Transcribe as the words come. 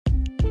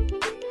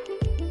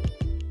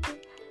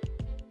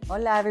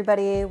Hola,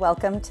 everybody.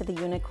 Welcome to the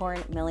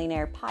Unicorn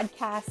Millionaire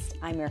Podcast.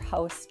 I'm your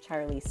host,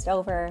 Charlie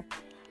Stover.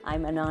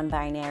 I'm a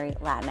non-binary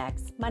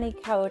Latinx money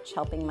coach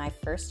helping my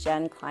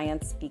first-gen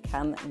clients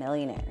become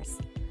millionaires.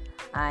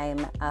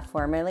 I'm a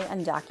formerly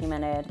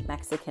undocumented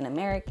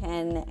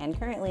Mexican-American and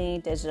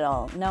currently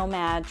digital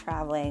nomad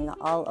traveling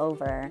all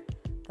over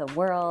the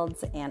world,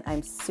 and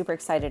I'm super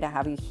excited to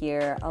have you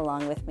here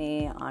along with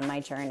me on my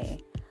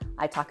journey.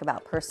 I talk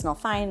about personal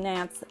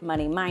finance,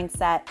 money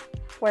mindset,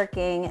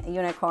 working,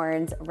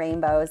 unicorns,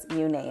 rainbows,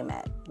 you name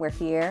it. We're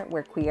here,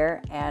 we're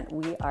queer, and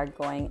we are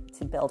going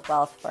to build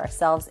wealth for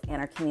ourselves and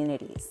our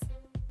communities.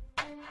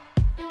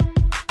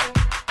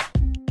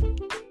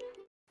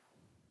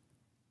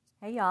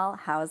 Hey y'all,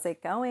 how's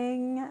it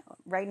going?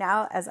 Right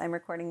now, as I'm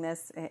recording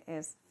this, it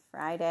is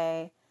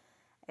Friday.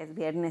 Es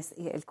viernes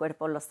y el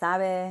cuerpo lo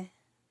sabe.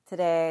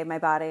 Today, my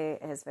body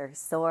is very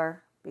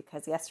sore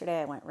because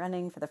yesterday I went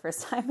running for the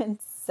first time in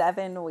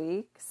 7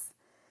 weeks.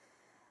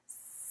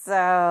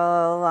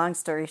 So, long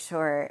story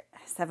short,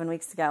 7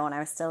 weeks ago when I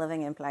was still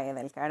living in Playa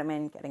del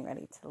Carmen, getting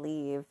ready to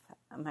leave,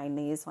 my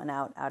knees went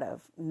out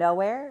of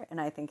nowhere, and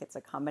I think it's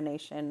a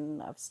combination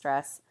of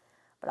stress,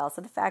 but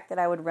also the fact that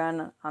I would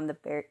run on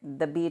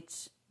the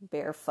beach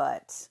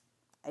barefoot.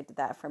 I did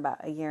that for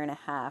about a year and a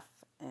half,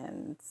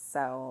 and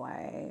so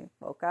I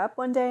woke up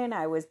one day and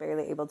I was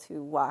barely able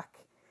to walk.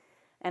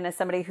 And as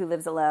somebody who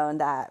lives alone,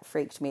 that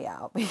freaked me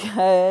out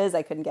because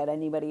I couldn't get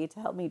anybody to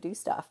help me do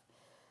stuff.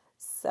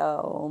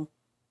 So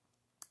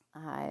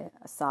I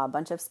saw a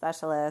bunch of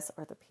specialists,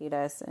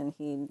 orthopedists, and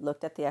he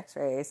looked at the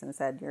x-rays and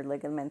said, your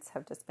ligaments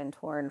have just been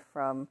torn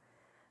from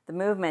the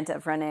movement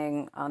of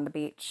running on the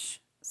beach.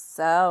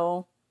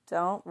 So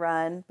don't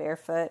run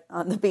barefoot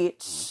on the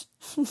beach,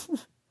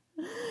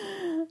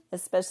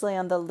 especially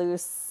on the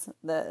loose,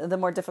 the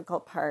more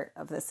difficult part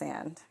of the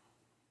sand.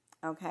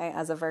 Okay,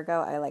 as a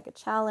Virgo, I like a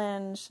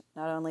challenge.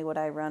 Not only would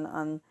I run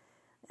on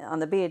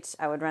the beach,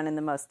 I would run in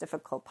the most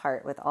difficult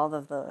part with all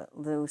of the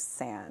loose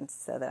sand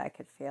so that I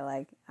could feel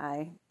like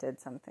I did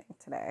something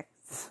today.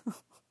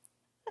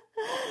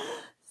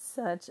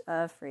 Such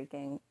a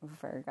freaking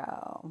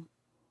Virgo.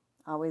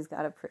 Always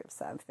got to prove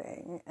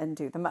something and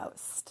do the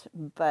most.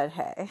 But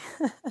hey,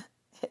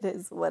 it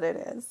is what it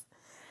is.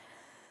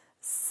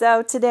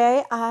 So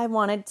today I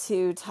wanted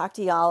to talk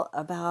to y'all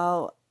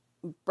about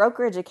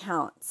brokerage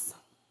accounts.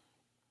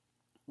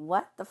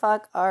 What the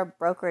fuck are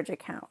brokerage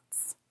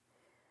accounts?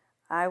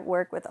 I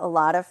work with a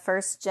lot of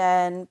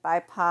first-gen,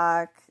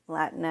 BIPOC,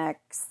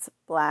 Latinx,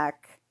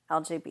 Black,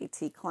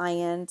 LGBT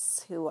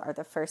clients who are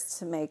the first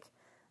to make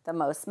the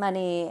most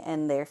money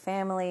in their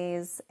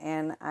families.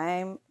 And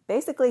I'm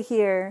basically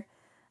here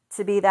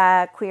to be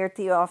that queer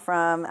Theo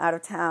from out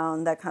of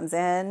town that comes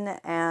in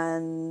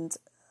and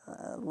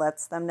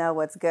lets them know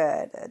what's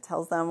good. It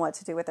tells them what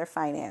to do with their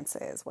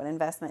finances, what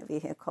investment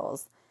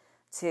vehicles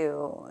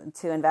to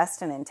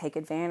invest in and take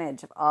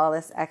advantage of all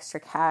this extra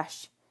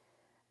cash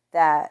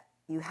that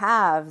you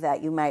have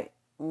that you might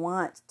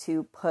want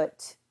to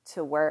put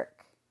to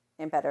work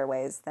in better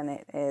ways than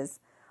it is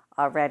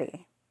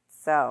already.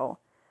 So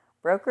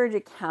brokerage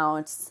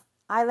accounts,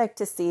 I like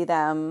to see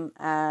them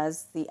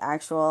as the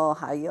actual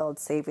high yield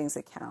savings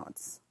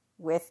accounts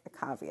with a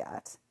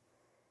caveat.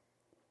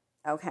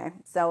 Okay,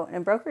 so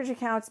in brokerage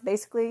accounts,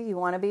 basically you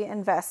want to be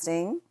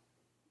investing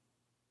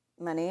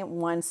money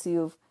once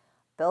you've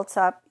built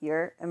up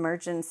your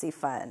emergency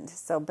fund.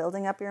 So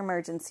building up your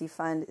emergency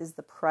fund is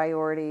the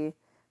priority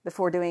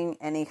before doing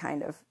any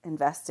kind of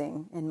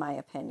investing, in my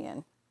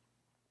opinion.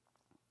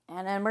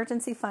 And an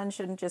emergency fund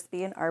shouldn't just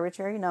be an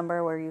arbitrary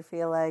number where you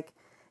feel like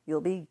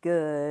you'll be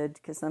good,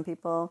 because some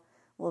people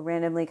will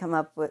randomly come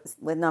up with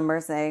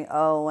numbers saying,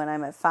 oh, when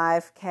I'm at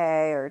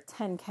 5K or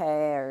 10K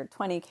or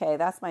 20K,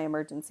 that's my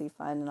emergency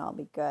fund and I'll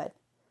be good.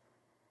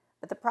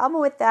 But the problem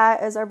with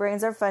that is our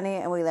brains are funny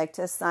and we like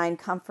to assign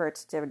comfort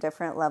to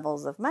different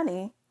levels of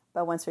money.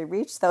 But once we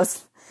reach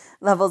those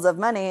levels of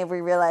money,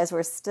 we realize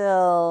we're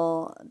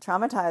still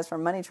traumatized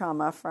from money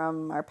trauma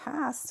from our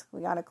past. We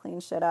got to clean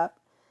shit up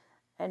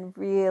and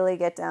really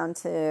get down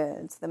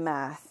to the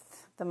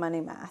math, the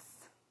money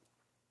math.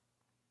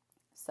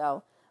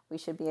 So we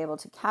should be able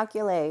to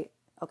calculate,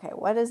 okay,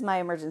 what does my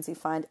emergency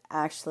fund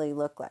actually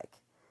look like?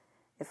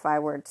 If I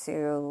were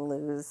to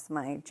lose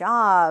my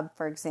job,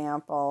 for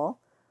example,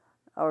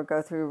 or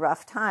go through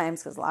rough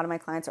times, because a lot of my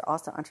clients are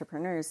also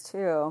entrepreneurs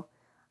too,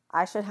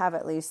 I should have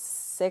at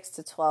least 6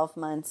 to 12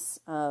 months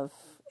of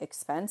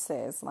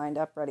expenses lined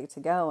up ready to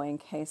go in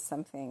case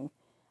something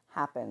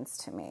happens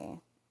to me.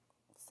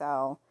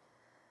 So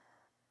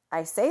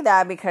I say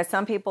that because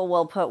some people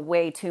will put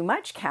way too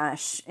much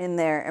cash in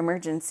their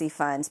emergency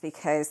funds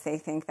because they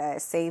think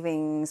that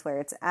savings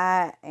where it's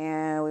at,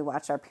 and we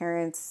watch our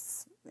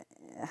parents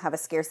have a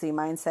scarcity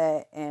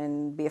mindset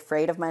and be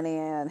afraid of money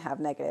and have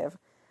negative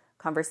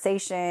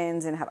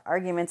conversations and have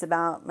arguments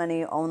about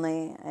money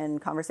only,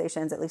 and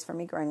conversations, at least for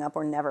me growing up,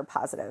 were never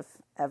positive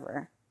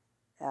ever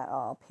at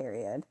all,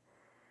 period.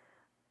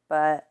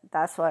 But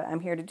that's what I'm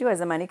here to do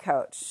as a money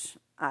coach.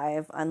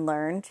 I've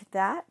unlearned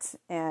that,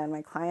 and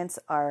my clients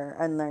are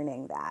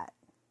unlearning that.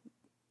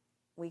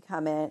 we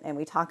come in and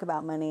we talk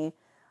about money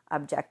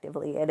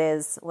objectively. It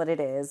is what it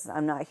is.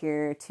 I'm not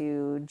here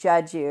to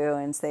judge you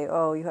and say,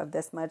 oh, you have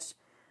this much,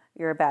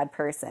 you're a bad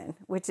person,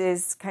 which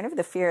is kind of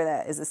the fear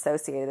that is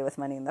associated with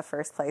money in the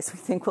first place. We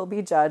think we'll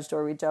be judged,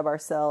 or we judge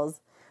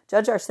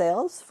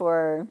ourselves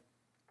for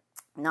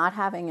not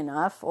having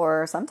enough,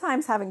 or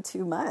sometimes having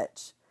too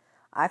much.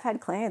 I've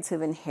had clients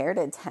who've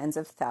inherited tens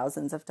of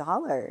thousands of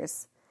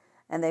dollars,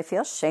 and they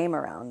feel shame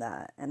around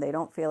that, and they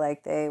don't feel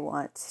like they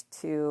want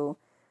to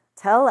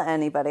tell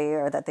anybody,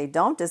 or that they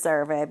don't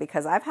deserve it,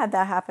 because I've had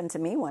that happen to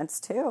me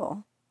once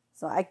too.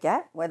 So I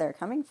get where they're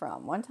coming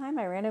from. One time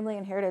I randomly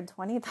inherited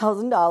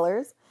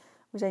 $20,000,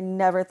 which I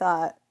never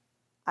thought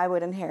I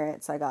would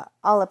inherit. So I got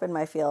all up in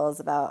my feels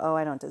about, oh,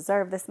 I don't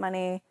deserve this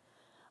money.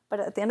 But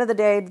at the end of the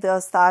day,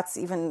 those thoughts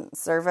even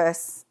serve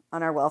us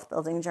on our wealth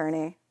building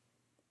journey.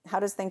 How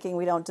does thinking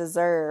we don't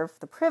deserve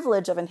the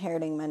privilege of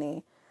inheriting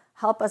money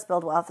help us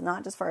build wealth,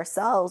 not just for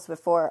ourselves, but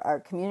for our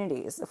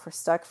communities? If we're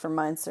stuck for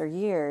months or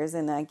years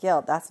in that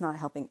guilt, that's not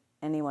helping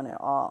anyone at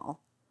all.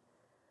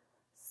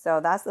 So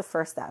that's the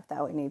first step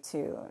that we need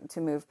to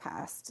move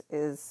past,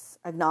 is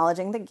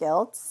acknowledging the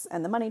guilt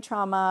and the money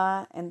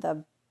trauma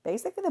and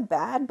basically the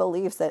bad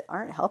beliefs that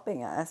aren't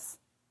helping us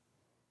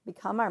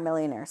become our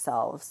millionaire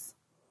selves,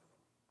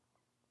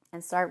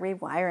 and start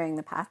rewiring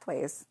the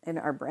pathways in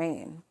our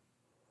brain.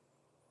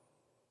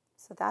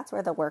 So that's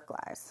where the work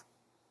lies.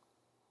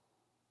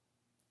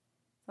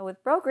 So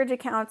with brokerage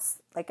accounts,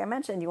 like I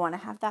mentioned, you want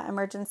to have that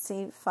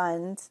emergency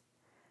fund.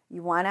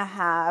 You want to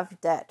have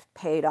debt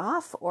paid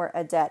off, or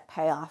a debt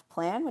payoff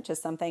plan, which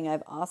is something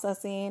I've also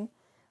seen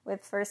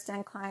with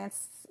first-gen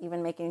clients,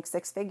 even making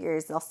six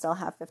figures. They'll still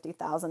have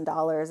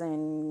 $50,000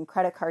 in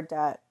credit card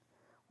debt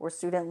or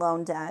student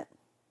loan debt,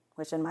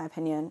 which in my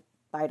opinion,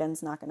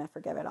 Biden's not going to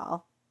forgive it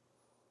all.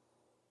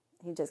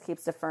 He just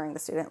keeps deferring the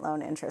student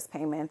loan interest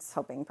payments,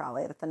 hoping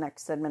probably that the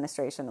next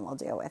administration will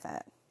deal with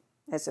it.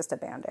 It's just a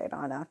Band-Aid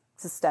on a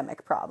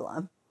systemic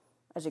problem.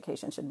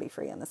 Education should be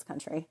free in this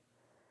country.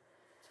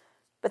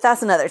 But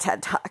that's another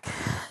TED Talk.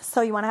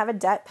 So you want to have a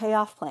debt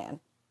payoff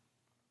plan.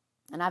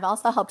 And I've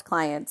also helped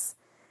clients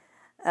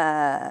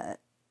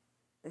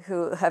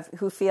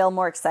who feel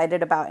more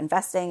excited about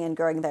investing and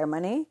growing their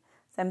money.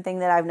 Something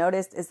that I've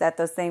noticed is that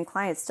those same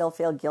clients still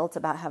feel guilt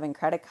about having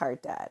credit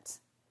card debt.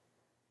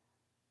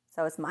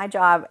 So it's my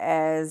job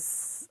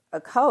as a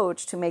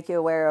coach to make you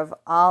aware of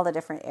all the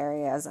different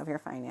areas of your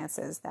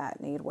finances that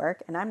need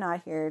work. And I'm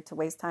not here to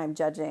waste time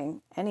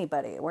judging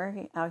anybody.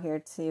 We're out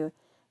here to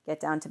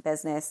get down to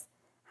business,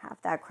 have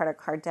that credit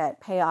card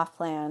debt payoff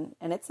plan.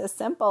 And it's as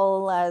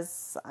simple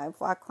as I've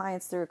walked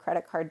clients through a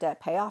credit card debt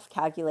payoff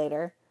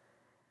calculator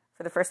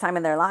for the first time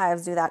in their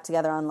lives, do that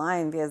together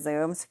online via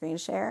Zoom, screen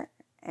share.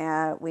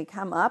 And we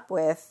come up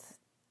with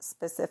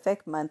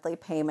specific monthly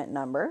payment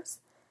numbers.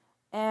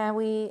 And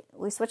we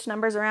switch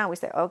numbers around. We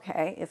say,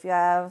 okay, if you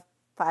have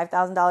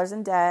 $5,000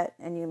 in debt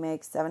and you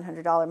make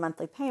 $700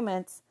 monthly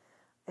payments,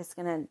 it's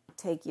going to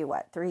take you,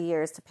 3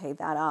 years to pay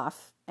that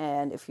off.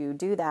 And if you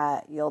do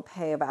that, you'll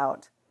pay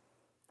about,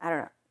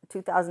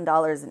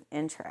 $2,000 in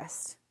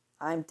interest.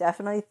 I'm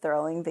definitely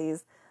throwing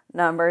these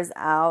numbers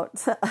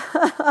out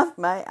of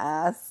my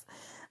ass.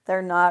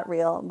 They're not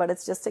real, but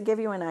it's just to give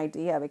you an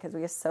idea, because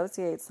we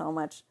associate so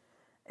much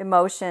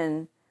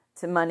emotion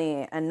to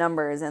money and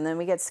numbers, and then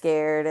we get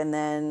scared, and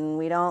then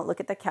we don't look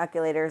at the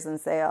calculators and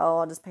say, oh,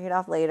 I'll just pay it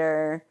off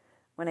later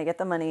when I get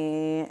the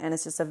money, and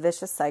it's just a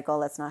vicious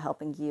cycle that's not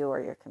helping you or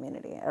your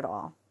community at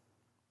all.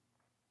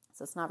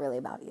 So it's not really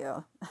about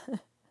you.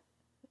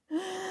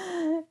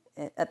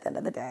 At the end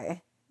of the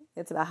day,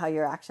 it's about how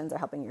your actions are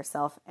helping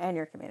yourself and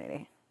your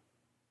community.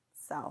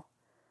 So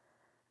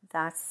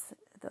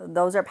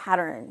those are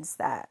patterns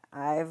that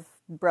I've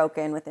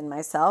broken within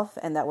myself,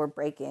 and that we're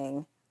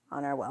breaking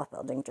on our wealth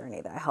building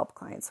journey that I help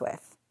clients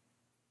with.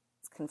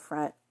 Let's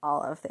confront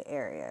all of the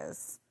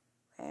areas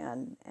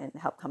and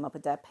help come up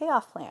with a debt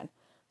payoff plan.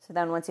 So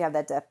then once you have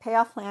that debt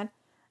payoff plan,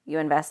 you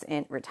invest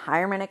in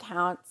retirement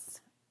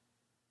accounts.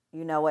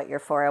 You know what your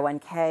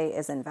 401k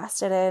is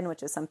invested in,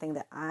 which is something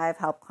that I've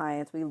helped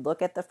clients. We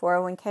look at the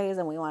 401ks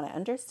and we want to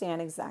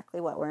understand exactly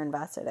what we're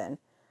invested in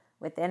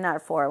within our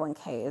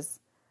 401ks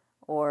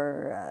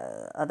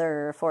or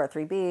other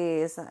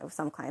 403bs,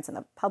 some clients in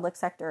the public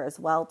sector as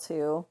well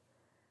too.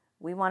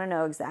 We want to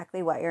know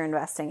exactly what you're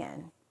investing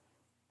in.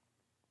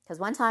 Because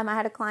one time I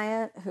had a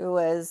client who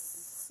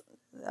was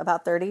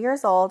about 30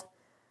 years old,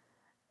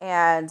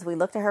 and we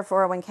looked at her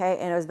 401k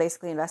and it was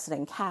basically invested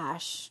in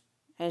cash.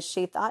 And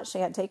she thought she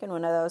had taken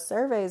one of those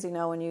surveys,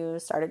 when you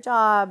start a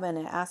job and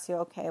it asks you,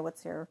 okay,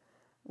 what's your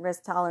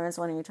risk tolerance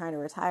when you're trying to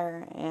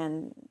retire?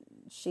 And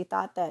she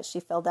thought that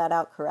she filled that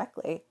out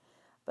correctly.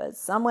 But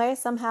some way,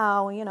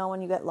 somehow,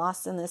 when you get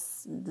lost in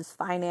this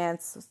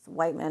finance, this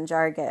white man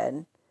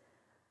jargon,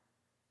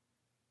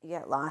 you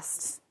get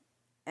lost.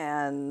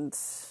 And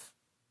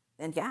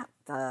yeah,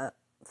 the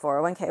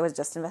 401k was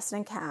just invested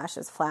in cash,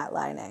 is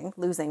flatlining,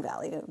 losing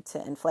value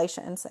to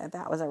inflation. So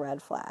that was a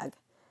red flag.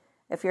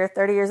 If you're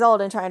 30 years old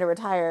and trying to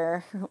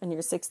retire when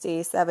you're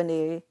 60,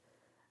 70,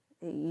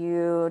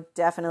 you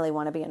definitely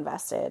want to be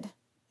invested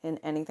in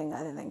anything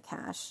other than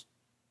cash,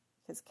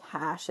 because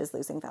cash is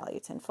losing value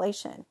to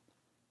inflation.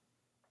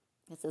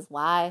 This is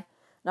why,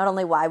 not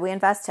only why we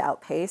invest to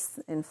outpace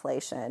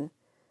inflation,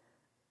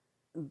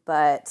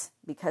 but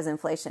because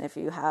inflation, if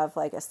you have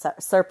like a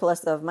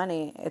surplus of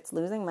money, it's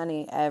losing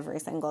money every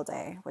single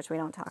day, which we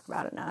don't talk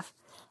about enough.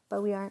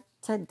 But we aren't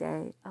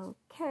today,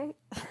 okay?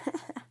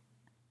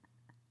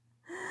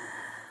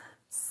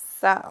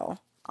 So,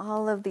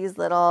 all of these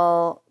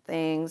little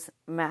things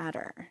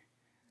matter.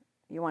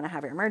 You want to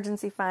have your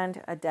emergency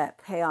fund, a debt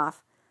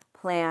payoff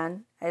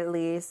plan, at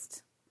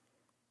least,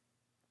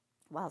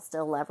 while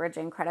still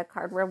leveraging credit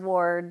card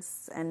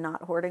rewards and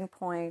not hoarding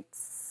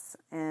points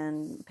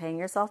and paying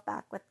yourself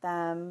back with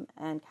them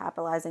and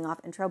capitalizing off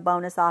intro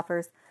bonus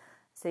offers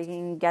so you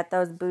can get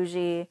those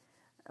bougie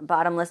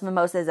bottomless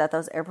mimosas at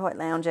those airport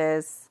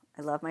lounges.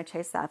 I love my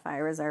Chase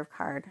Sapphire Reserve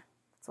card.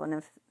 It's one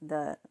of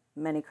the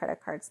many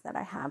credit cards that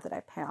I have that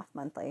I pay off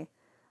monthly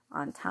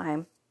on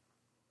time.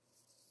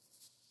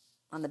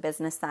 On the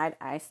business side,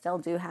 I still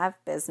do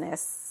have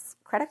business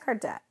credit card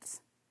debt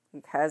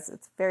because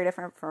it's very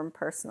different from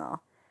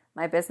personal.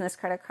 My business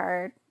credit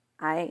card,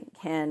 I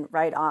can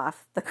write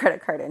off the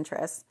credit card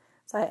interest,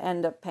 so I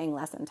end up paying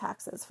less in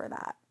taxes for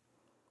that.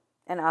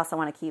 And I also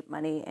want to keep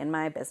money in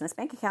my business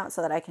bank account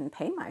so that I can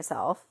pay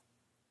myself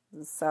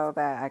so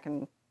that I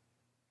can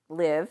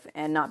live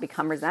and not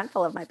become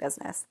resentful of my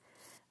business.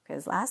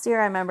 Because last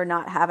year I remember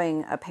not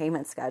having a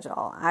payment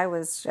schedule. It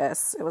was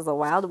the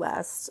Wild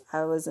West.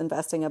 I was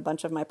investing a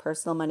bunch of my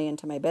personal money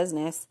into my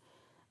business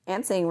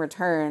and seeing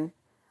return.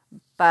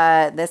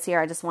 But this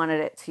year I just wanted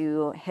it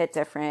to hit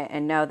different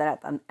and know that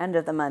at the end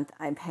of the month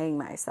I'm paying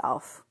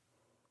myself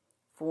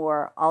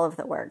for all of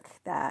the work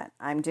that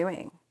I'm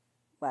doing.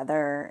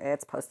 Whether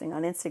it's posting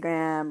on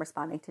Instagram,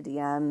 responding to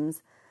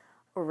DMs,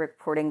 or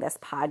recording this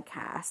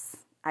podcast.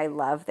 I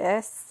love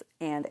this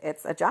and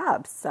it's a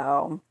job,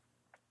 so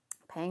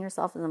paying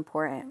yourself is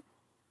important.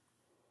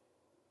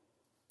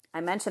 I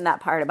mentioned that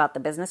part about the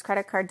business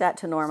credit card debt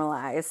to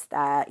normalize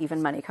that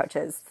even money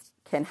coaches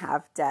can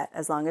have debt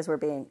as long as we're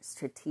being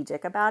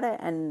strategic about it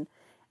and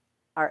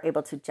are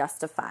able to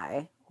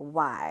justify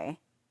why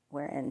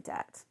we're in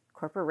debt.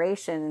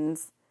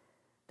 Corporations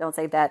don't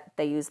say debt,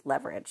 they use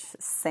leverage.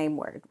 Same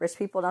word. Rich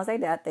people don't say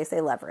debt, they say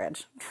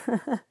leverage.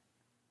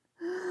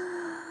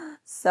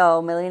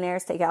 So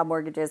millionaires take out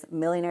mortgages,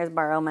 millionaires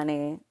borrow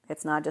money.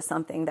 It's not just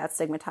something that's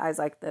stigmatized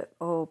like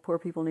poor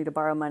people need to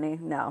borrow money.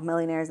 No,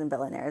 millionaires and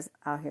billionaires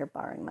out here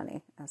borrowing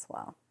money as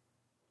well.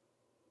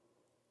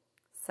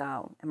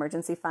 So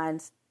emergency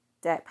fund,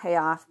 debt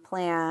payoff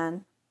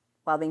plan,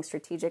 while being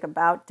strategic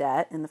about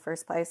debt in the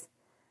first place,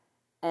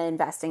 and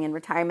investing in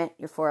retirement,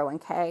 your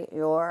 401k,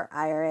 your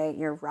IRA,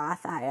 your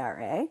Roth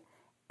IRA.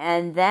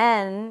 And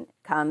then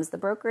comes the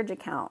brokerage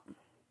account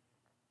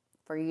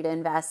for you to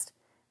invest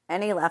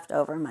any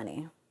leftover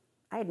money.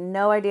 I had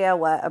no idea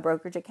what a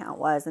brokerage account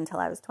was until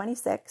I was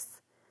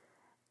 26.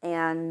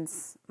 And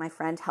my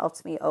friend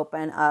helped me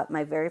open up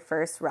my very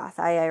first Roth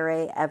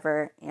IRA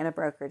ever and a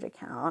brokerage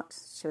account.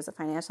 She was a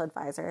financial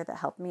advisor that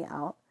helped me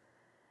out.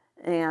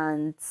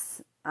 And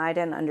I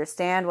didn't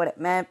understand what it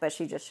meant, but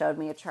she just showed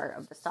me a chart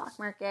of the stock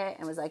market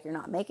and was like, you're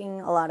not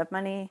making a lot of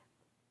money,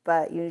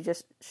 but you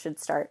just should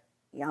start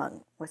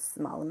young with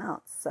small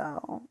amounts.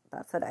 So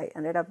that's what I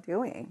ended up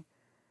doing.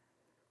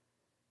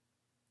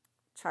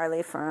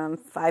 Charlie from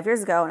 5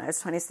 years ago when I was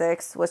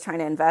 26 was trying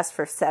to invest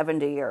for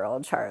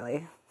 70-year-old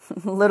Charlie.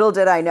 Little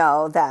did I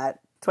know that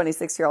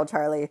 26-year-old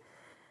Charlie,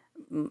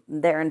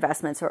 their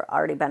investments will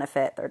already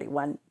benefit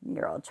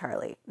 31-year-old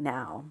Charlie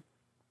now.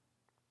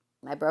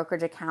 My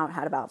brokerage account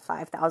had about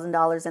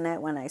 $5,000 in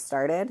it when I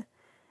started,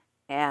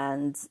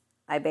 and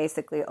I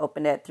basically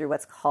opened it through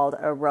what's called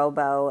a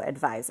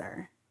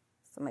robo-advisor.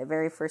 So my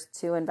very first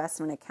 2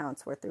 investment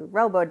accounts were through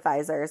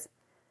robo-advisors,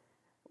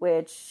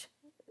 which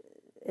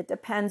it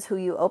depends who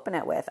you open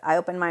it with. I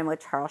opened mine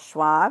with Charles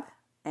Schwab,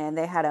 and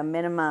they had a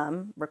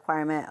minimum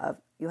requirement of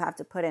you have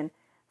to put in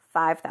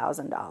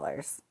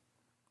 $5,000.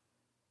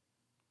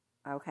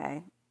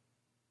 Okay.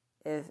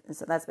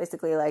 So that's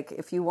basically like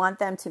if you want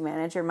them to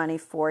manage your money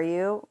for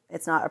you,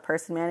 it's not a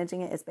person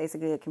managing it. It's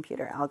basically a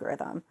computer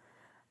algorithm.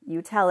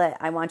 You tell it,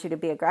 I want you to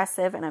be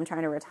aggressive and I'm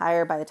trying to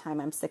retire by the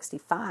time I'm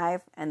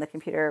 65, and the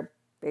computer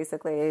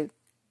basically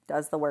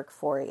does the work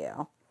for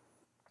you.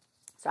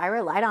 So I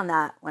relied on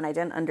that when I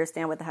didn't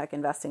understand what the heck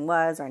investing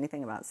was or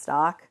anything about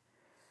stock.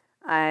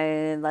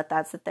 I let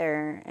that sit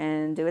there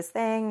and do its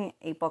thing.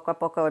 Y poco a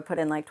poco, I would put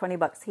in like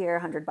 $20 here,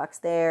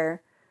 $100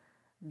 there,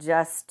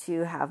 just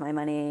to have my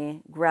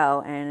money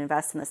grow and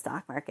invest in the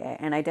stock market.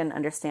 And I didn't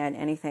understand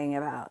anything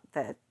about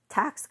the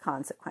tax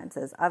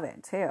consequences of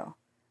it too.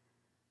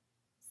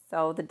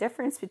 So the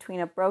difference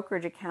between a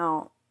brokerage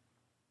account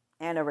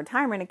and a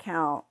retirement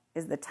account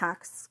is the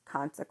tax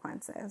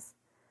consequences.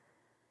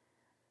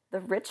 The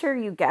richer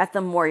you get,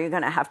 the more you're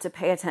going to have to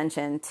pay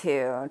attention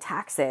to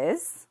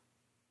taxes.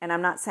 And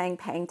I'm not saying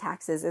paying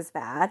taxes is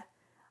bad.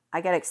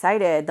 I get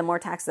excited the more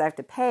taxes I have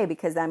to pay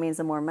because that means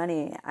the more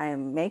money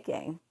I'm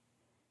making.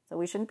 So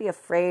we shouldn't be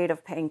afraid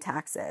of paying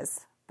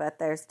taxes. But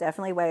there's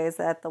definitely ways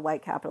that the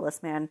white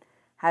capitalist man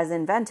has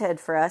invented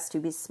for us to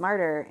be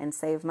smarter and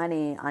save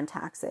money on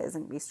taxes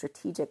and be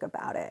strategic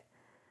about it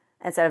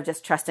instead of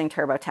just trusting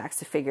TurboTax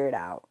to figure it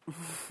out,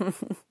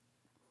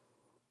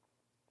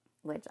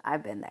 which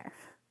I've been there.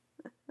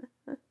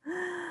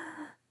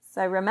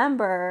 So I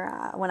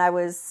remember when I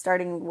was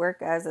starting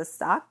work as a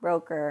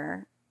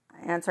stockbroker,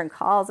 answering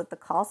calls at the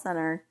call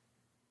center,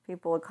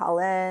 people would call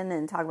in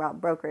and talk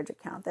about brokerage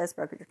account this,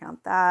 brokerage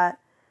account that.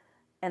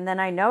 And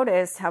then I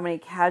noticed how many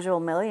casual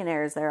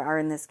millionaires there are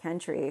in this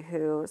country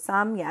who,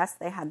 some, yes,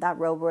 they had that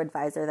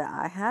robo-advisor that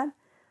I had,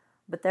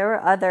 but there were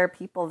other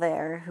people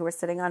there who were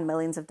sitting on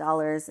millions of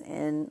dollars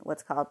in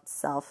what's called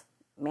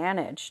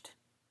self-managed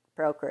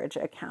brokerage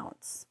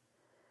accounts.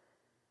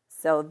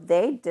 So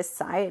they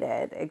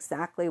decided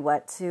exactly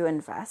what to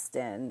invest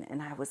in.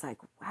 And I was like,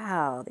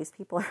 wow, these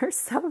people are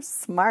so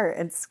smart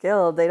and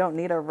skilled. They don't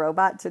need a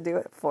robot to do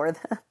it for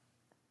them.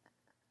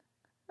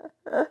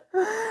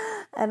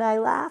 And I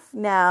laugh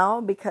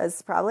now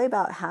because probably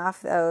about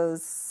half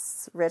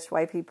those rich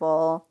white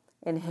people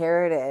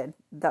inherited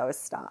those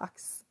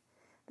stocks.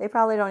 They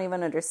probably don't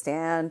even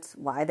understand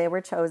why they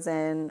were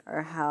chosen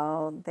or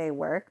how they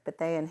work, but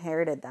they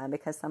inherited them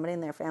because somebody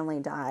in their family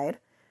died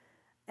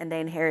and they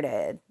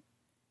inherited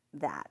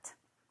that.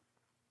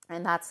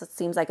 And it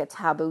seems like a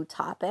taboo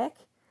topic.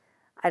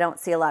 I don't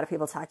see a lot of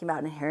people talking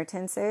about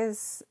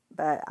inheritances,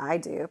 but I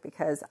do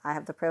because I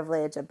have the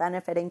privilege of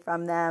benefiting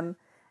from them.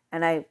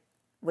 And I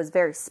was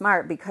very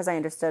smart because I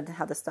understood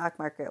how the stock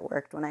market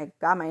worked. When I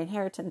got my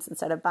inheritance,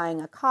 instead of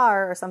buying a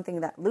car or something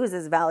that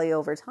loses value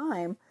over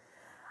time,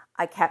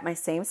 I kept my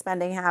same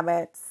spending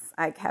habits.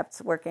 I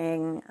kept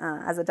working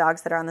as a dog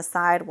sitter on the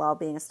side while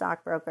being a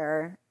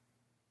stockbroker,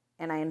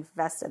 and I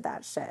invested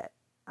that shit.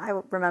 I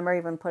remember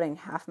even putting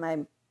half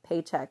my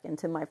paycheck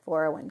into my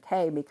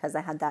 401k because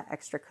I had that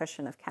extra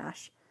cushion of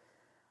cash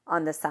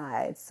on the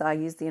side. So I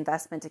used the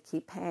investment to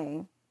keep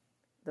paying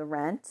the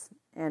rent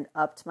and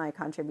upped my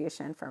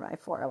contribution for my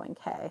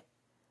 401k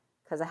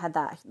because I had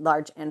that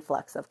large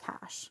influx of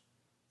cash.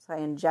 So I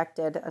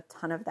injected a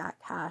ton of that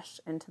cash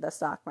into the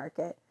stock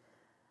market.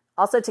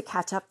 Also to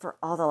catch up for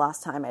all the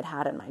lost time I'd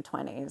had in my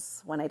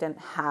 20s when I didn't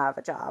have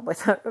a job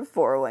with a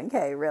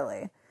 401k,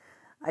 really.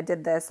 I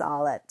did this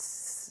all at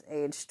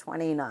age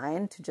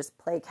 29 to just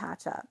play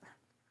catch up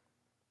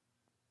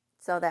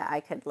so that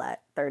I could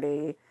let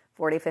 30,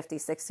 40, 50,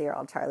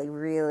 60-year-old Charlie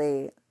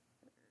really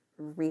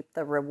reap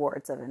the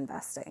rewards of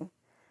investing.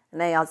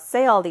 And I'll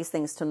say all these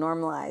things to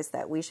normalize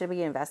that we should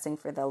be investing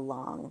for the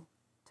long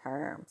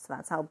term. So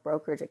that's how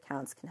brokerage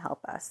accounts can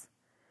help us.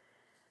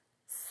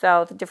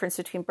 So the difference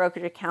between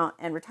brokerage account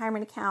and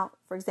retirement account,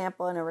 for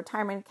example, in a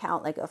retirement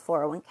account like a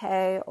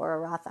 401k or a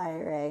Roth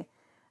IRA,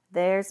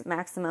 there's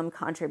maximum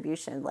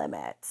contribution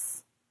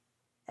limits.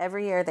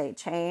 Every year they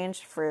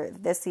change. For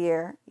this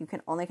year, you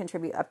can only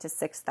contribute up to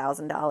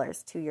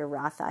 $6,000 to your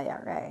Roth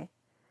IRA.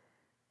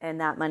 And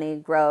that money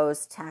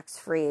grows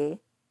tax-free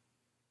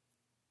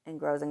and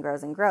grows and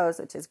grows and grows,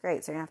 which is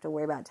great. So you don't have to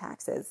worry about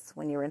taxes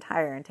when you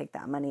retire and take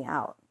that money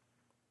out.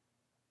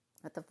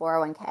 With the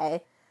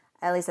 401k,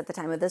 at least at the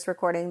time of this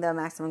recording, the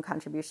maximum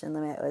contribution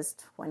limit was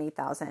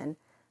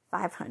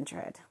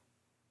 $20,500.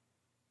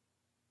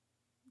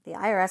 The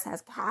IRS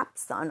has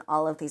caps on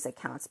all of these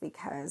accounts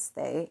because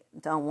they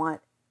don't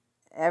want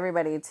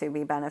everybody to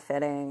be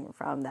benefiting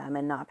from them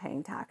and not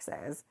paying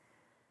taxes.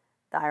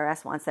 The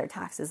IRS wants their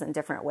taxes in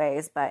different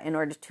ways, but in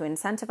order to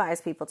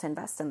incentivize people to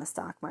invest in the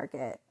stock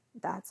market,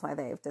 that's why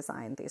they've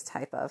designed these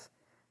type of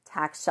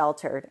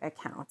tax-sheltered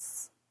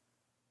accounts.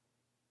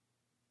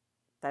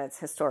 That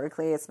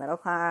it's middle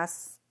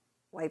class,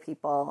 white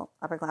people,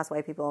 upper class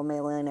white people,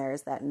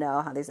 millionaires that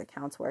know how these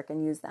accounts work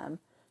and use them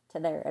to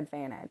their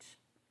advantage.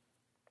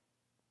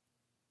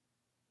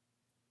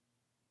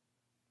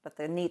 But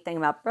the neat thing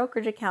about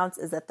brokerage accounts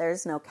is that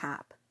there's no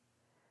cap.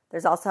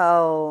 There's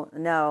also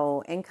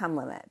no income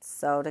limits.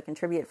 So to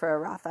contribute for a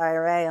Roth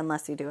IRA,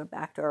 unless you do a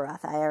backdoor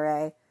Roth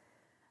IRA,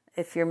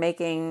 if you're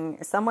making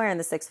somewhere in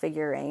the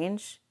six-figure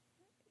range,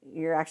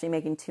 you're actually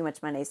making too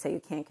much money, so you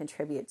can't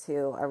contribute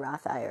to a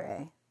Roth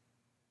IRA.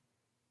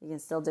 You can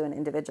still do an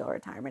individual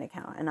retirement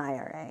account, an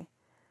IRA.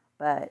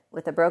 But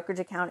with a brokerage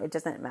account, it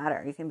doesn't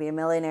matter. You can be a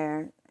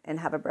millionaire and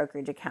have a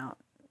brokerage account,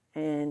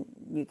 and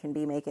you can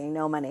be making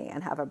no money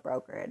and have a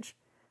brokerage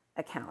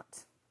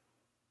account.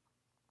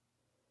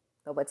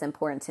 But what's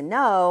important to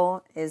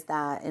know is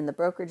that in the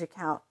brokerage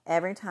account,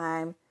 every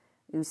time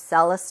you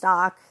sell a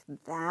stock,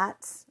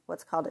 that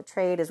what's called a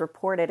trade is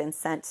reported and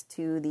sent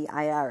to the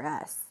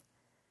IRS.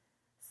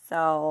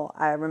 So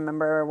I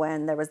remember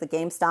when there was the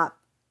GameStop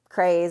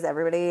craze,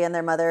 everybody and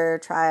their mother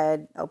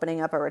tried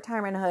opening up a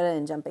retirement hood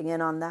and jumping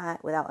in on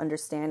that without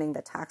understanding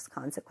the tax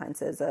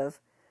consequences of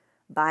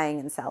buying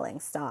and selling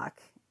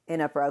stock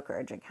in a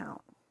brokerage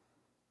account.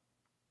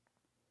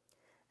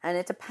 And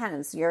it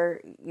depends.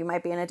 You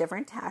might be in a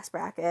different tax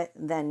bracket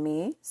than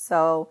me.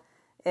 So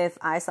if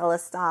I sell a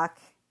stock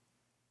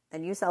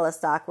and you sell a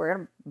stock, we're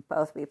going to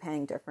both be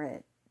paying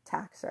different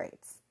tax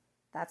rates.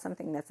 That's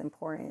something that's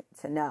important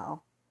to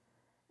know.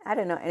 I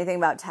didn't know anything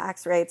about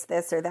tax rates,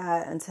 this or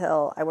that,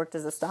 until I worked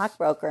as a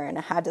stockbroker and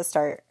I had to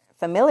start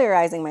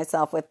familiarizing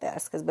myself with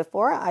this, because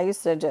before I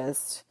used to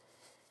just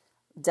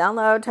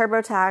download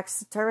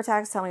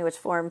TurboTax tell me which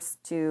forms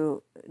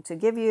to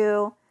give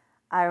you.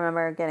 I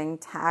remember getting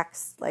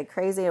taxed like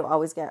crazy. I would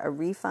always get a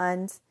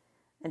refund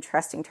and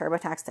trusting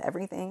TurboTax to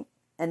everything.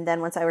 And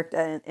then once I worked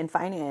in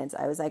finance,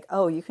 I was like,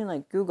 oh, you can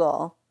like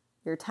Google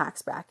your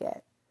tax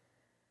bracket.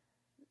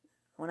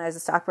 When I was a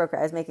stockbroker,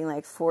 I was making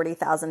like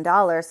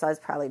 $40,000, so I was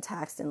probably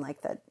taxed in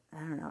like the,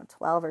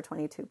 12 or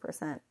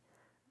 22%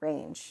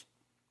 range.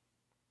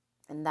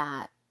 And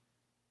that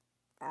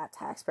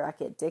tax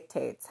bracket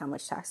dictates how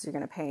much taxes you're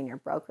going to pay in your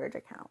brokerage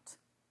account.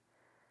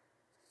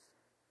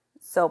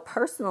 So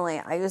personally,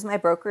 I use my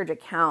brokerage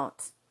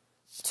account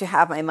to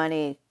have my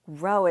money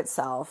grow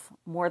itself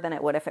more than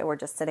it would if it were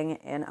just sitting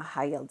in a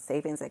high yield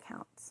savings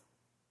account.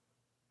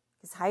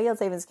 Because high yield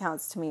savings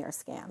accounts to me are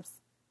scams.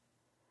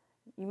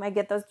 You might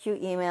get those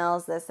cute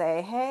emails that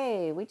say,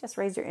 hey, we just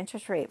raised your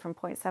interest rate from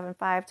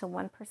 0.75 to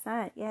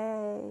 1%.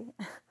 Yay.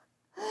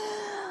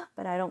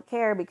 But I don't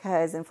care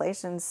because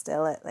inflation's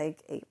still at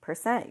like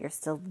 8%. You're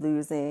still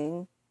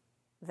losing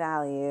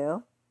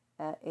value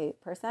at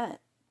 8%.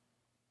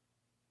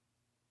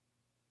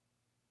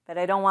 But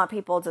I don't want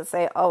people to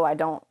say, oh, I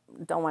don't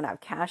want to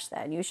have cash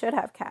then. You should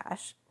have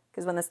cash.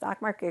 Because when the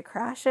stock market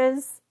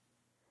crashes,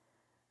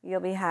 you'll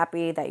be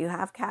happy that you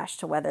have cash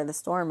to weather the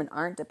storm and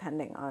aren't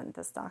depending on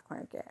the stock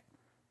market.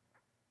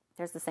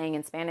 There's a saying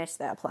in Spanish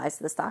that applies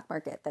to the stock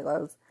market that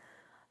goes,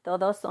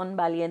 todos son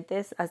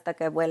valientes hasta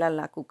que vuela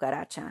la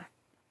cucaracha.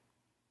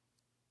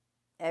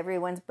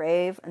 Everyone's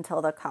brave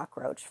until the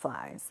cockroach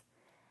flies.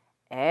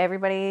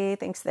 Everybody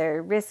thinks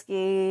they're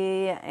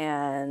risky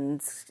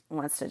and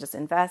wants to just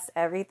invest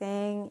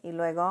everything. Y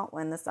luego,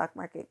 when the stock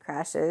market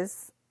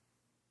crashes,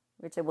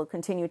 which it will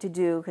continue to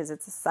do because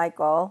it's a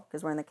cycle,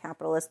 because we're in the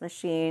capitalist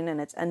machine and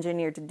it's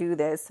engineered to do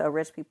this, so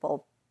rich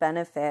people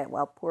benefit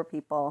while poor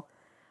people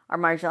are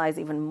marginalized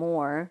even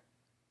more.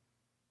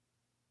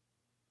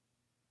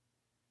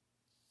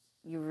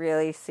 You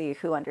really see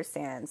who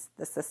understands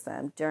the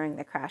system during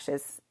the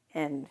crashes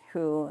and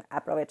who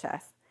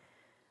aprovechas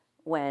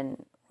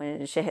when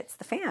shit hits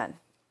the fan.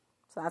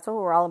 So that's what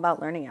we're all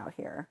about learning out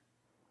here.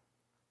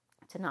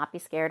 To not be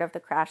scared of the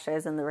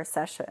crashes and the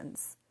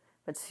recessions,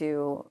 but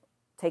to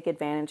take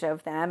advantage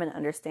of them and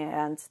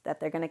understand that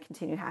they're going to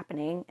continue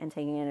happening and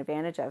taking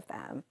advantage of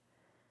them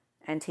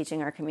and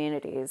teaching our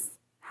communities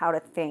how to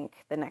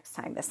think the next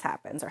time this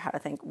happens or how to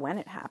think when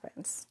it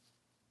happens.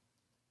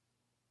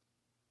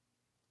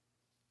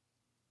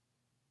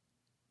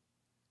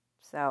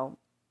 So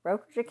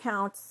brokerage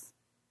accounts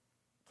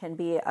can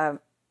be a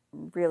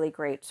really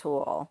great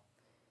tool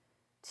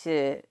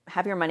to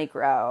have your money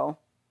grow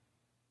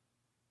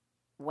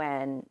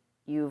when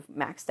you've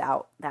maxed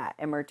out that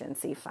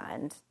emergency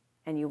fund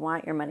and you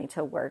want your money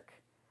to work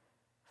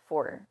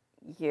for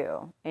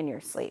you in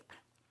your sleep.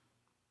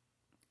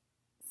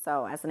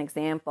 So as an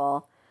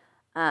example,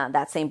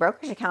 that same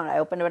brokerage account I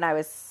opened when I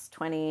was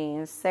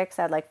 26,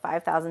 I had like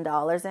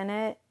 $5,000 in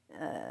it.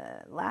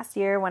 Last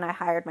year when I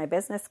hired my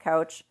business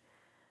coach,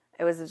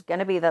 it was going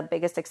to be the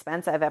biggest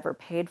expense I've ever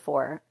paid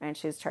for, and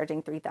she was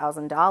charging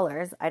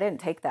 $3,000. I didn't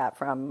take that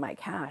from my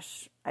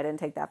cash. I didn't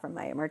take that from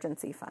my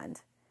emergency fund.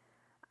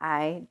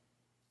 That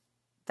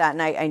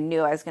night, I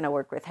knew I was going to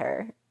work with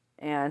her.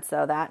 And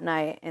so that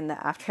night in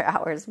the after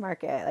hours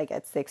market, like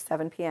at 6,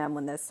 7 p.m.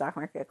 when the stock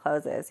market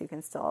closes, you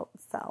can still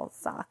sell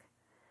stock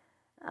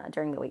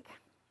during the week.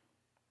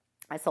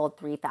 I sold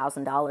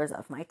 $3,000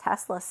 of my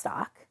Tesla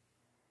stock.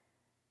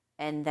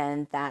 And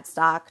then that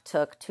stock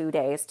took 2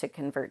 days to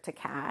convert to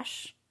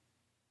cash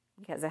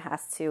because it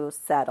has to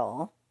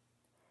settle.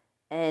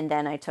 And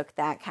then I took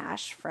that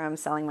cash from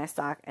selling my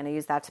stock and I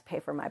used that to pay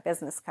for my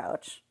business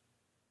coach.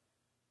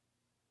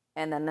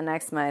 And then the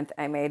next month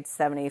I made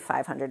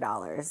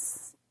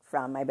 $7,500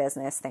 from my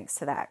business thanks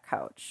to that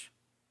coach.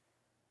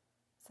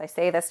 So I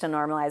say this to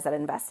normalize that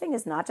investing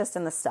is not just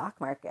in the stock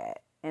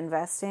market.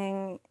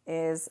 Investing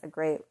is a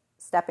great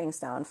stepping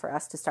stone for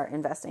us to start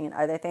investing in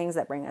other things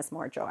that bring us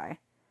more joy.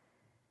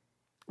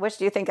 Which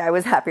do you think I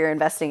was happier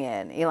investing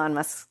in? Elon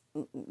Musk's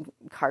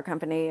car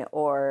company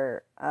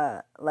or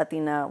a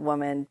Latina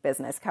woman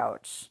business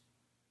coach?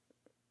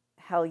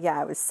 Hell yeah,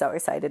 I was so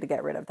excited to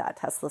get rid of that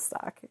Tesla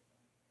stock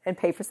and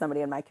pay for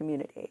somebody in my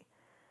community.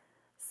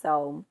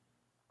 So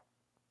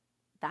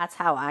that's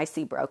how I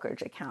see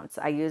brokerage accounts.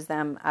 I use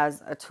them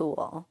as a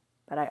tool,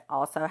 but I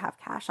also have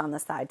cash on the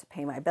side to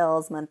pay my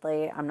bills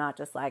monthly. I'm not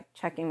just like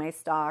checking my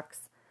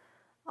stocks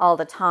all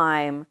the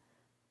time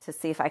to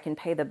see if I can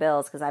pay the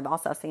bills, because I've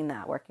also seen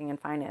that working in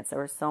finance. There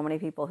were so many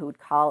people who would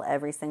call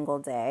every single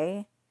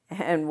day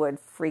and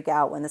would freak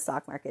out when the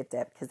stock market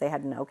dipped because they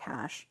had no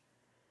cash.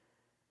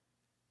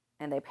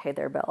 And they paid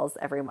their bills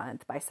every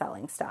month by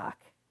selling stock.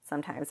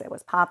 Sometimes it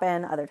was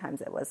popping, other times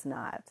it was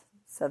not.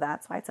 So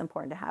that's why it's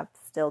important to have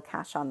still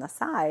cash on the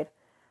side.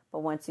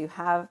 But once you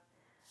have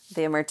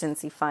the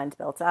emergency fund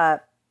built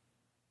up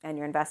and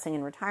you're investing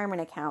in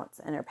retirement accounts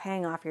and are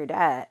paying off your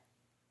debt,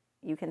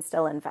 you can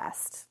still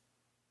invest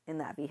in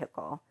that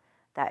vehicle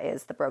that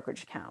is the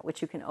brokerage account,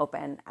 which you can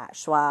open at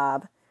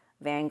Schwab,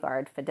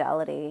 Vanguard,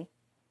 Fidelity,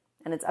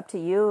 And it's up to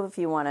you if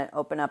you want to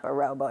open up a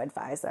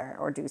robo-advisor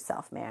or do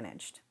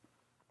self-managed.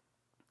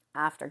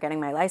 After getting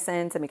my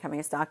license and becoming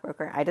a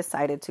stockbroker, I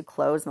decided to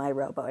close my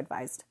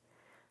robo-advised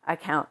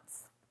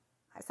accounts.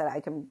 I said,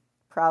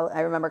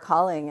 I remember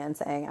calling and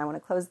saying, I want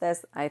to close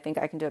this. I think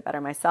I can do it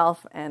better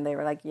myself. And they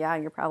were like, yeah,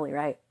 you're probably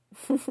right.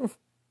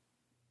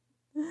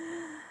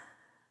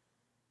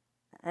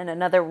 And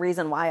another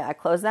reason why I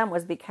closed them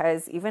was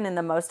because even in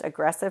the most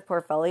aggressive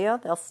portfolio,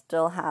 they'll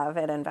still have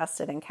it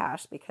invested in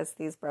cash because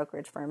these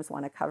brokerage firms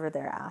want to cover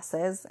their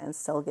asses and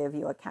still give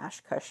you a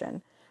cash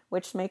cushion,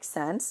 which makes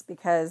sense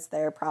because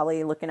they're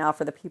probably looking out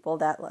for the people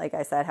that, like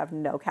I said, have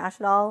no cash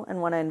at all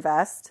and want to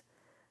invest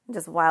and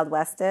just Wild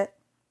West it.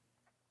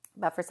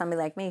 But for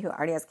somebody like me who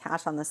already has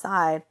cash on the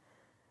side,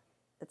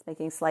 it's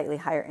making slightly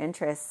higher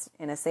interest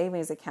in a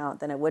savings account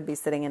than it would be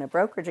sitting in a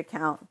brokerage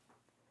account.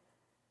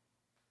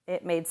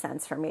 It made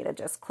sense for me to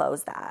just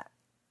close that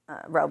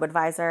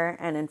robo-advisor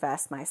and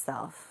invest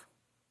myself.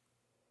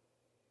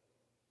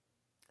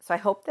 So I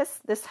hope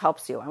this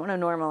helps you. I want to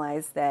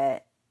normalize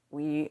that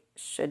we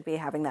should be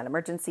having that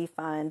emergency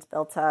fund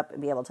built up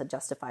and be able to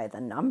justify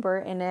the number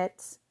in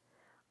it.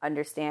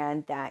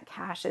 Understand that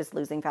cash is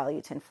losing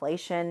value to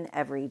inflation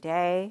every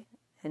day,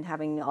 and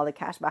having all the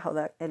cash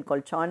bajo el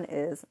colchón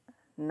is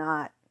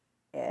not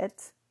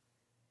it.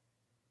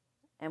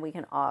 And we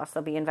can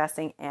also be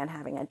investing and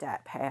having a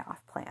debt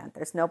payoff plan.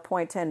 There's no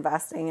point to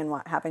investing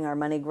and having our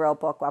money grow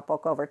poco a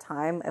poco over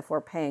time if we're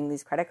paying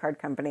these credit card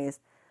companies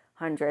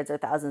hundreds or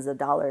thousands of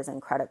dollars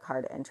in credit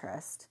card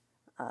interest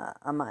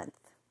a month.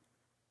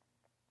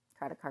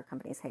 Credit card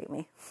companies hate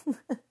me.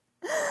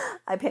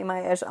 I pay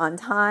my ish on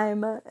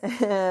time,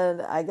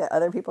 and I get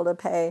other people to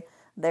pay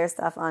their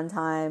stuff on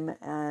time,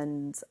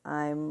 and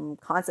I'm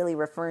constantly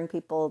referring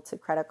people to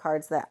credit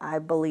cards that I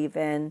believe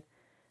in,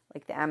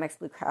 like the Amex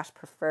Blue Cross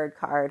Preferred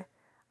card.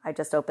 I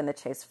just opened the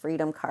Chase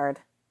Freedom card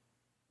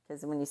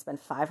because when you spend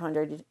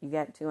 $500, you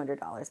get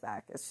 $200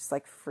 back. It's just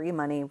like free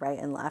money right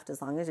and left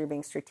as long as you're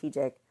being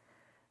strategic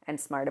and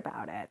smart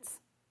about it.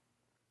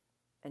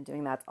 And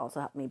doing that's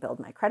also helped me build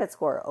my credit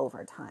score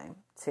over time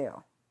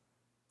too.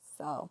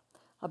 So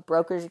a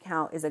brokerage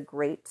account is a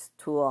great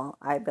tool.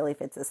 I believe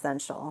it's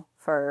essential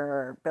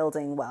for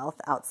building wealth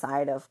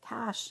outside of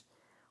cash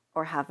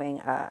or having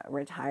a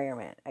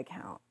retirement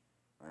account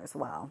as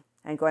well.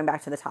 And going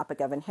back to the topic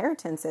of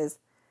inheritances,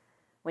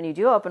 when you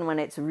do open one,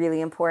 it's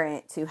really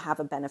important to have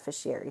a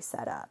beneficiary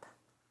set up.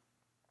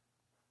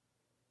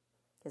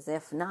 Because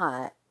if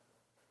not,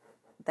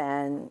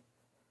 then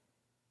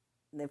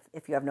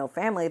if you have no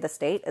family, the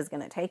state is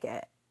going to take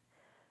it.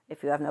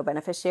 If you have no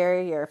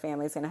beneficiary, your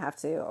family's going to have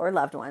to, or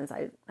loved ones.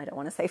 I don't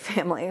want to say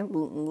family,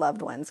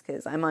 loved ones,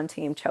 because I'm on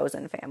team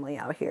chosen family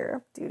out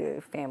here due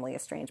to family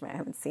estrangement. I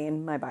haven't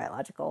seen my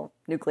biological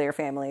nuclear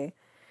family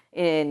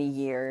in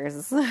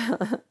years.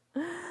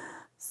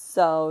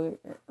 So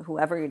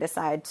whoever you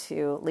decide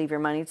to leave your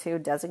money to,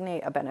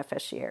 designate a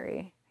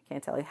beneficiary. I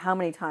can't tell you how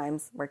many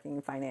times working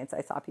in finance I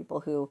saw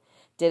people who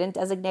didn't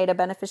designate a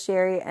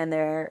beneficiary and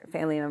their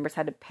family members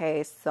had to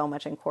pay so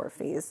much in court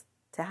fees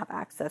to have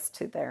access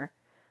to their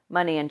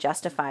money and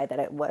justify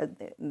that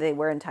they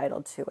were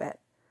entitled to it.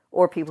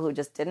 Or people who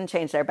just didn't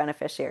change their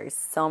beneficiaries.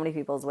 So many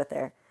people's with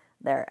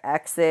their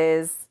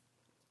exes,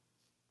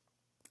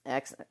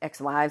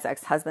 ex-wives,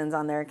 ex-husbands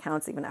on their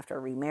accounts, even after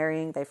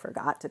remarrying, they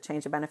forgot to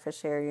change the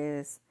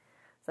beneficiaries.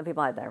 Some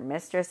people had their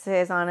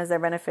mistresses on as their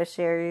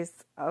beneficiaries.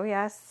 Oh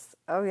yes,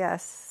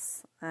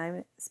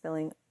 I'm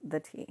spilling the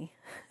tea.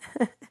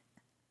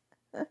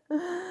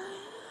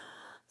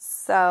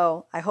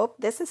 So I hope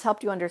this has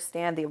helped you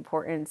understand the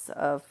importance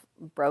of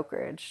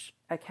brokerage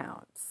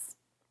accounts.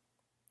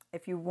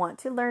 If you want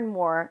to learn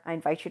more, I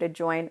invite you to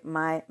join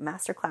my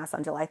masterclass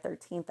on July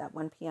 13th at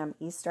 1 p.m.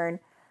 Eastern.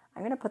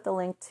 I'm going to put the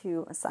link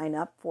to sign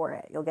up for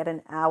it. You'll get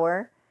an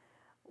hour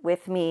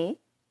with me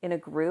in a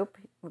group.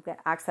 We'll get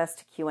access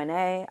to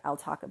Q&A. I'll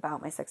talk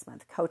about my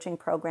 6-month coaching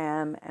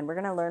program, and we're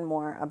going to learn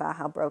more about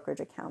how brokerage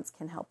accounts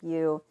can help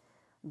you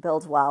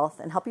build wealth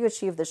and help you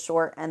achieve the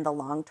short and the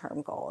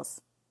long-term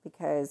goals,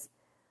 because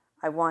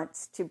I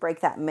want to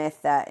break that myth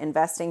that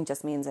investing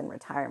just means in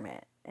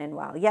retirement. And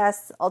while,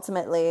 yes,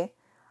 ultimately,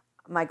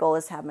 my goal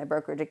is to have my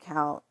brokerage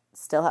account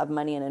still have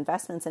money and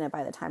investments in it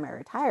by the time I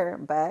retire,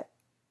 but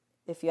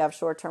if you have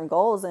short-term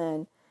goals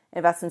and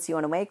investments you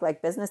want to make,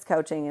 like business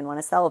coaching, and want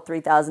to sell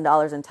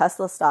 $3,000 in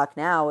Tesla stock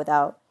now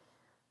without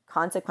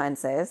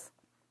consequences,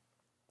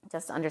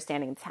 just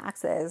understanding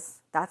taxes,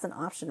 that's an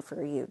option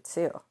for you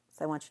too.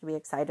 So I want you to be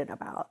excited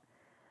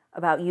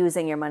about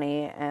using your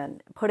money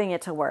and putting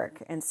it to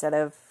work instead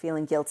of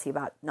feeling guilty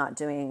about not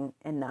doing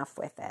enough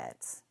with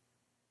it.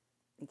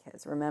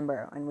 Because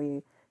remember, when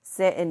we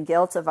sit in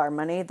guilt of our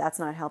money, that's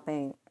not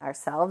helping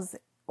ourselves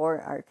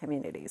or our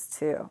communities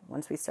too.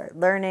 Once we start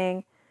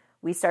learning,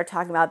 we start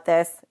talking about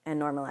this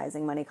and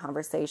normalizing money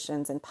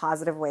conversations in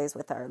positive ways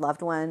with our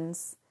loved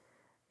ones.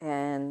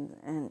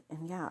 And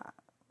yeah,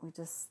 we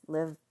just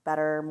live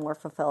better, more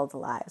fulfilled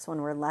lives when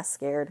we're less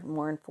scared,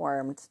 more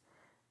informed,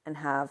 and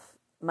have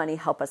money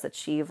help us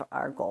achieve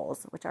our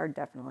goals, which are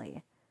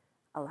definitely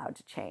allowed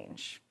to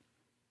change.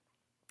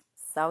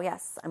 So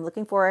yes, I'm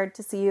looking forward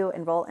to see you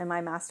enroll in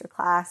my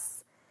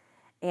masterclass.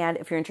 And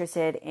if you're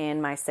interested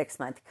in my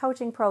 6-month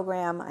coaching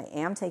program, I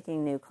am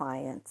taking new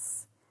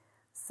clients.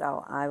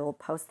 So I will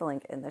post the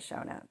link in the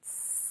show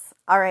notes.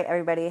 All right,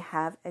 everybody,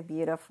 have a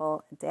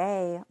beautiful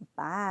day.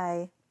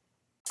 Bye.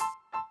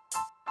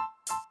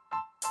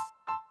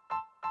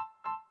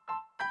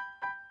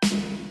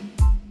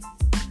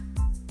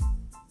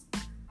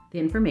 The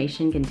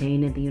information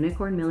contained in the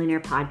Unicorn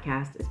Millionaire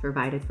podcast is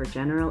provided for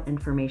general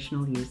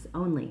informational use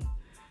only.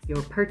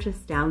 Your purchase,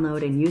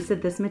 download, and use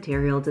of this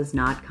material does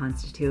not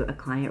constitute a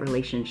client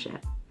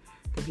relationship.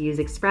 The views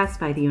expressed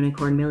by the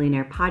Unicorn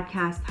Millionaire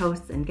podcast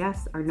hosts and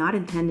guests are not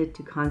intended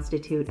to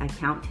constitute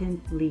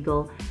accountant,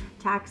 legal,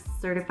 tax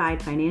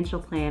certified financial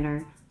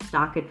planner,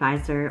 stock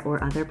advisor,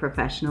 or other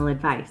professional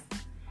advice.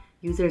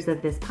 Users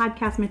of this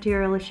podcast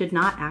material should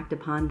not act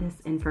upon this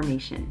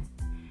information.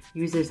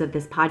 Users of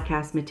this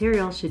podcast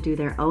material should do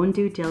their own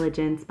due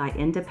diligence by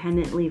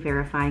independently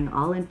verifying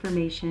all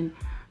information,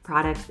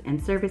 products,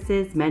 and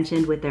services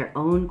mentioned with their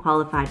own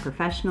qualified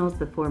professionals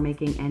before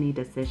making any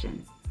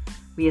decisions.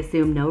 We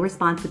assume no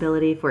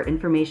responsibility for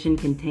information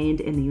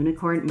contained in the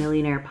Unicorn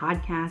Millionaire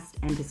podcast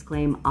and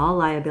disclaim all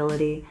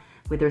liability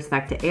with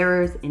respect to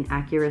errors,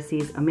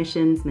 inaccuracies,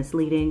 omissions,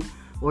 misleading,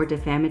 or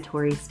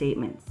defamatory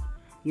statements.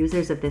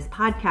 Users of this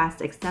podcast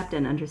accept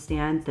and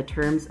understand the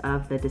terms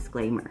of the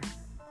disclaimer.